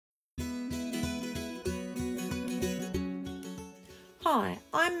Hi,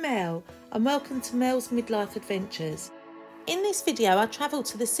 I'm Mel and welcome to Mel's Midlife Adventures. In this video I travel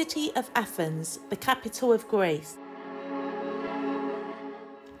to the city of Athens, the capital of Greece.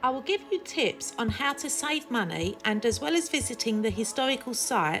 I will give you tips on how to save money, and as well as visiting the historical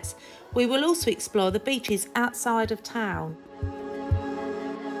sites, we will also explore the beaches outside of town.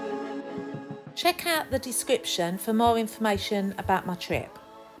 Check out the description for more information about my trip.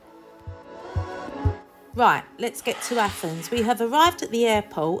 Right, let's get to Athens. We have arrived at the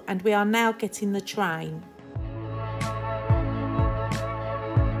airport and we are now getting the train.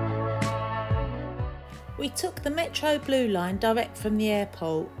 We took the Metro Blue Line direct from the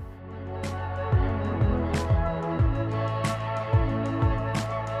airport.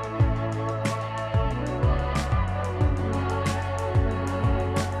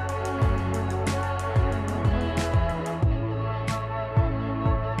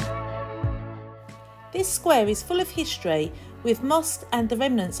 This square is full of history, with mosques and the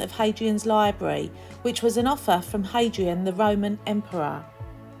remnants of Hadrian's library, which was an offer from Hadrian, the Roman emperor.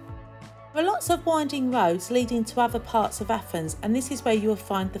 There are lots of winding roads leading to other parts of Athens, and this is where you will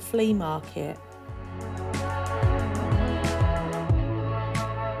find the flea market.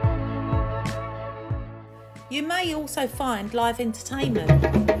 You may also find live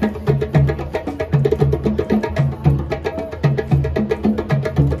entertainment.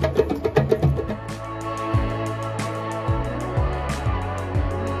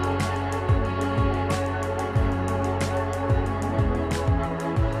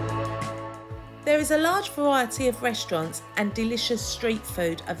 There is a large variety of restaurants and delicious street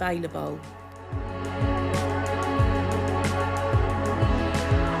food available.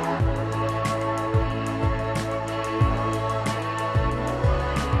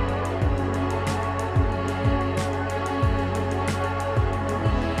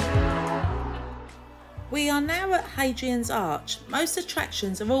 We are now at Hadrian's Arch. Most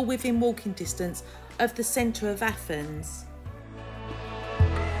attractions are all within walking distance of the centre of Athens.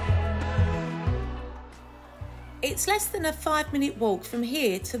 It's less than a 5-minute walk from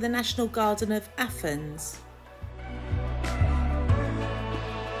here to the National Garden of Athens.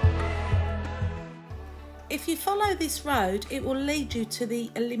 If you follow this road, it will lead you to the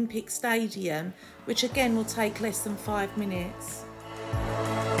Olympic Stadium, which again will take less than 5 minutes.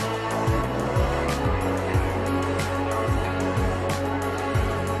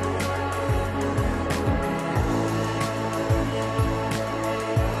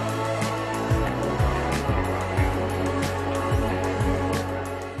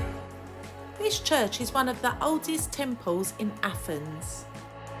 This church is one of the oldest temples in Athens.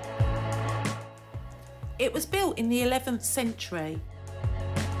 It was built in the 11th century.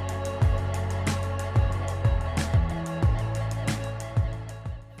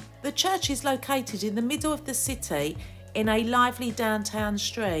 The church is located in the middle of the city in a lively downtown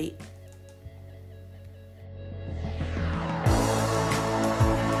street.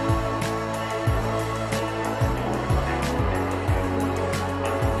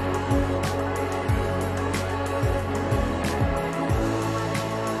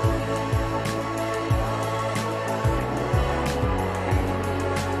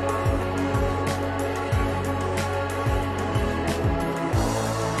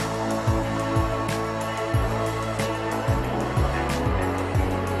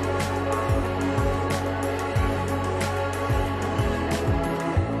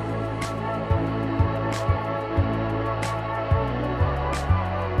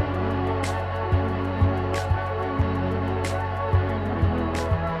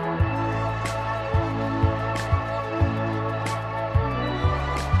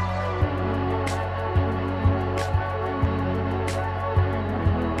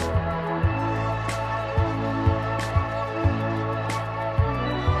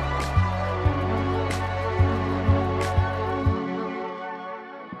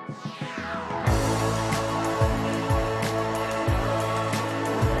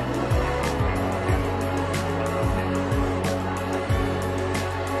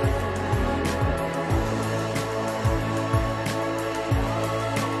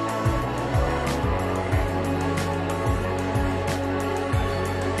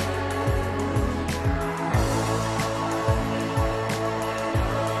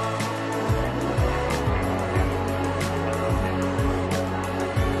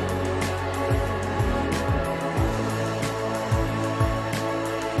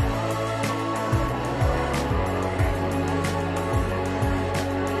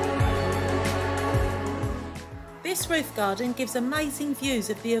 This roof garden gives amazing views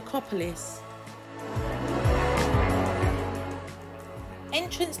of the Acropolis.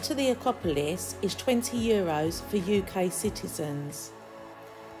 entrance to the Acropolis is €20 for UK citizens,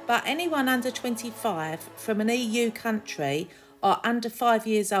 but anyone under 25 from an EU country or under 5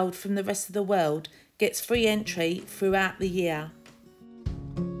 years old from the rest of the world gets free entry throughout the year.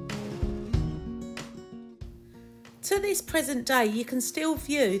 To this present day, you can still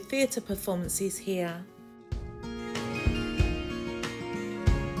view theatre performances here.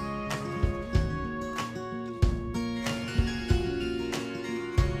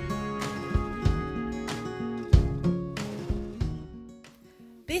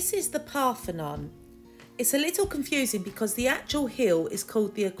 This is the Parthenon. It's a little confusing because the actual hill is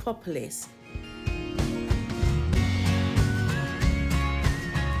called the Acropolis.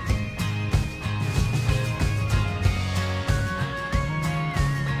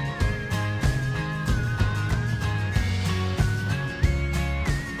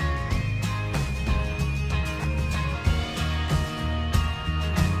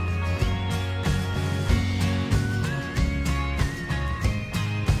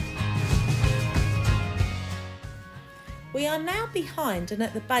 We are now behind and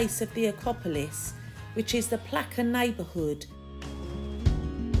at the base of the Acropolis, which is the Plaka neighbourhood.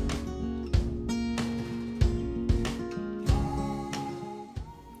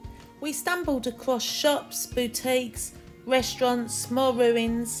 We stumbled across shops, boutiques, restaurants, more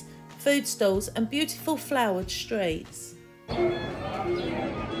ruins, food stalls and beautiful flowered streets.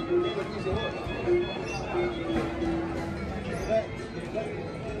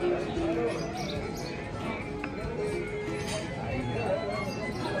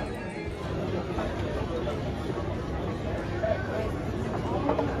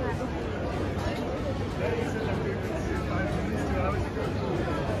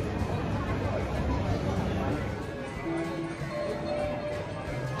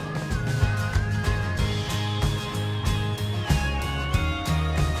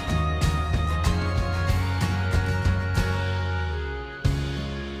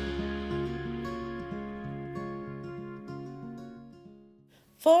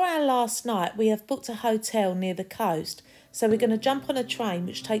 For our last night, we have booked a hotel near the coast, so we're going to jump on a train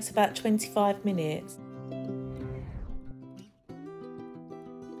which takes about 25 minutes.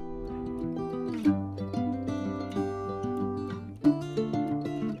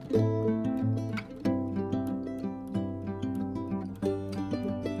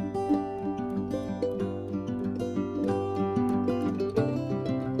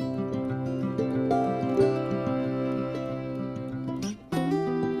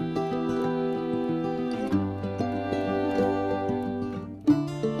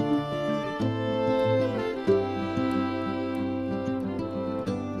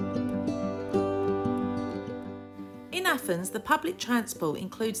 In Athens, the public transport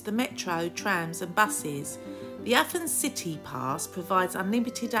includes the metro, trams and buses. The Athens City Pass provides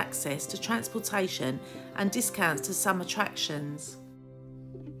unlimited access to transportation and discounts to some attractions.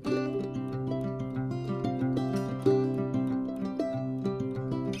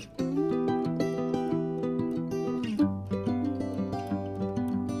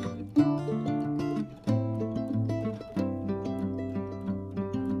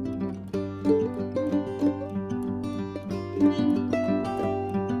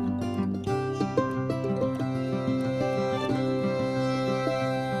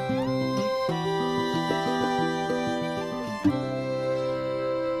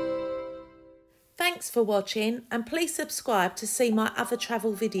 Thanks for watching and please subscribe to see my other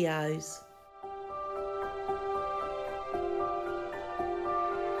travel videos.